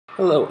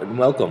Hello and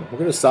welcome. We're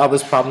going to solve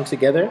this problem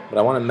together, but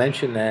I want to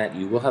mention that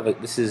you will have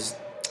this is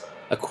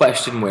a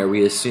question where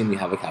we assume you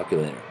have a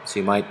calculator. So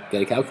you might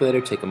get a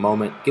calculator, take a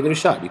moment, give it a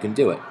shot. You can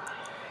do it.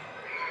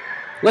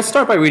 Let's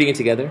start by reading it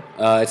together.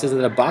 It says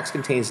that a box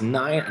contains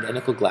 9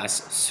 identical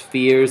glass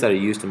spheres that are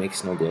used to make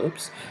snow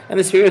globes, and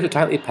the spheres are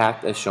tightly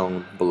packed as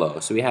shown below.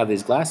 So we have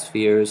these glass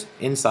spheres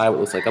inside what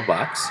looks like a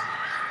box,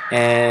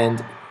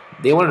 and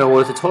they want to know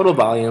what is the total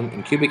volume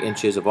in cubic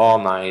inches of all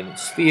 9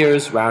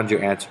 spheres. Round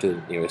your answer to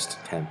the nearest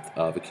tenth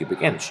of a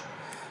cubic inch.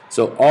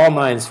 So all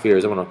 9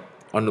 spheres, I want to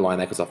underline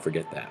that because I'll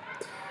forget that.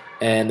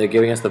 And they're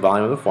giving us the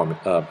volume of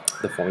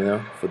the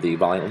formula for the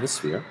volume of the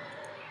sphere.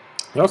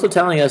 They're also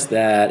telling us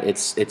that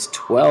it's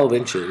 12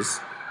 inches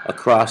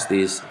across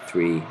these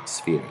 3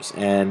 spheres.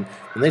 And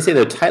when they say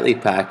they're tightly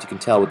packed, you can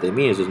tell what they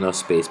mean is there's no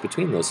space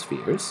between those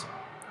spheres.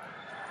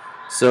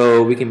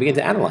 So we can begin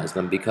to analyze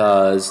them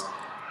because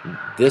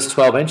this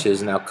 12 inches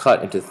is now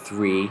cut into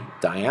 3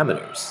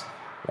 diameters,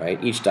 right?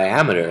 Each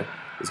diameter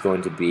is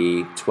going to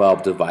be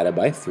 12 divided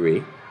by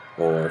 3,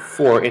 or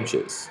 4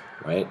 inches,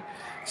 right?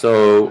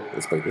 So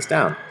let's break this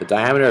down. The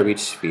diameter of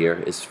each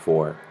sphere is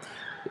 4.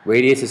 The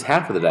radius is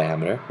half of the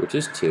diameter, which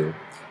is 2.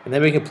 And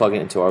then we can plug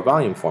it into our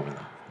volume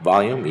formula.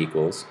 Volume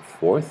equals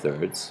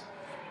 4/3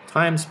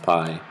 times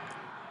pi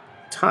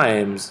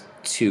times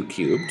 2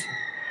 cubed,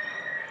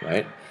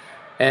 right?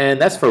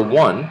 And that's for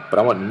 1, but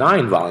I want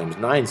 9 volumes,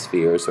 9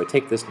 spheres, so I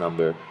take this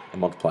number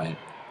and multiply it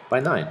by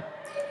 9.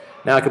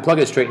 Now I can plug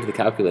it straight into the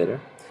calculator,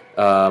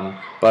 but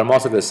I'm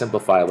also going to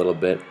simplify a little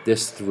bit.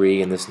 This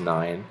 3 and this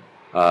 9,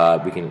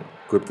 we can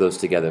group those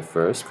together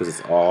first because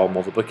it's all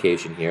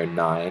multiplication here.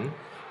 9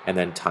 and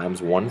then times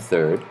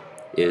 1/3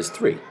 is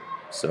 3.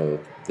 So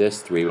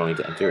this 3 we don't need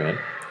to enter in.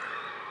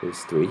 There's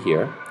 3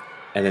 here.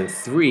 And then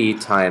 3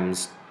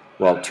 times,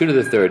 well, 2 to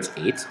the third is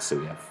 8, so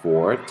we have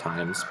 4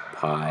 times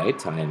pi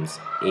times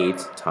 8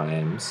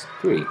 times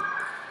 3.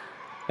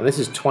 And this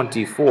is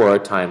 24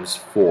 times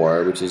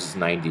 4, which is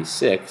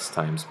 96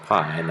 times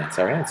pi, and that's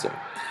our answer.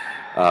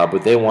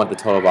 But they want the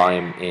total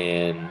volume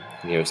in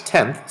nearest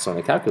tenth, so on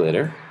the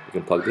calculator, we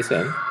can plug this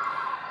in.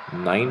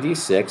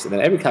 96, and then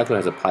every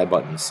calculator has a pi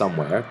button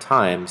somewhere,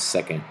 times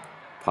second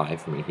pi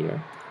for me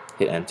here.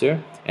 Hit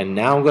enter, and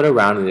now I'm going to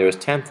round to the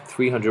nearest tenth,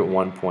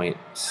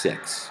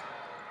 301.6.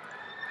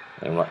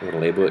 And I'm going to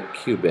label it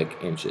cubic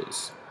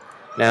inches.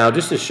 Now,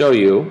 just to show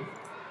you,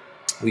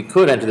 we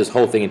could enter this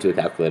whole thing into a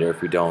calculator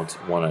if we don't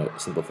want to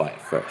simplify it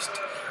first.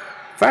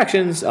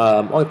 Fractions,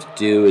 all you have to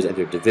do is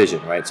enter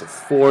division, right? So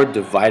 4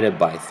 divided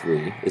by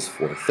 3 is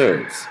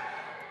 4/3.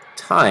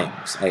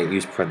 Times, I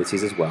use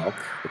parentheses as well.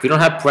 If you don't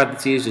have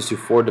parentheses, just do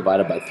 4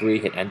 divided by 3,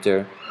 hit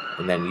enter,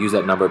 and then use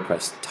that number,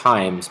 press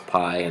times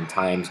pi and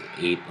times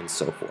 8 and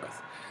so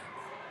forth.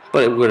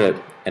 But we're going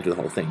to enter the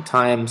whole thing.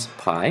 Times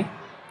pi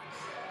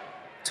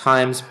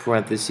times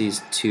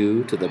parentheses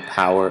 2 to the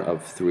power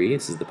of 3.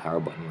 This is the power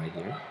button right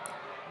here.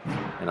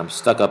 And I'm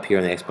stuck up here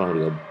in the exponent.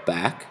 We'll go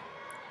back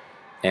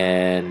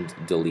and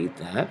delete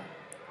that.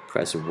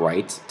 Press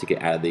right to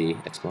get out of the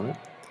exponent.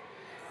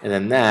 And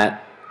then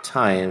that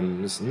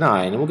times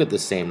 9, and we'll get the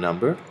same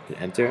number.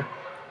 Hit enter.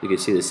 You can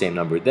see the same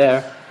number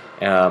there,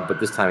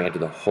 but this time I enter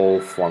the whole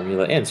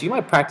formula in. So you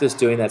might practice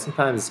doing that.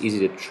 Sometimes it's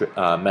easy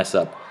to mess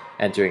up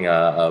entering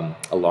a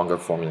longer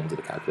formula into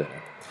the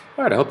calculator.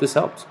 All right, I hope this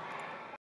helps.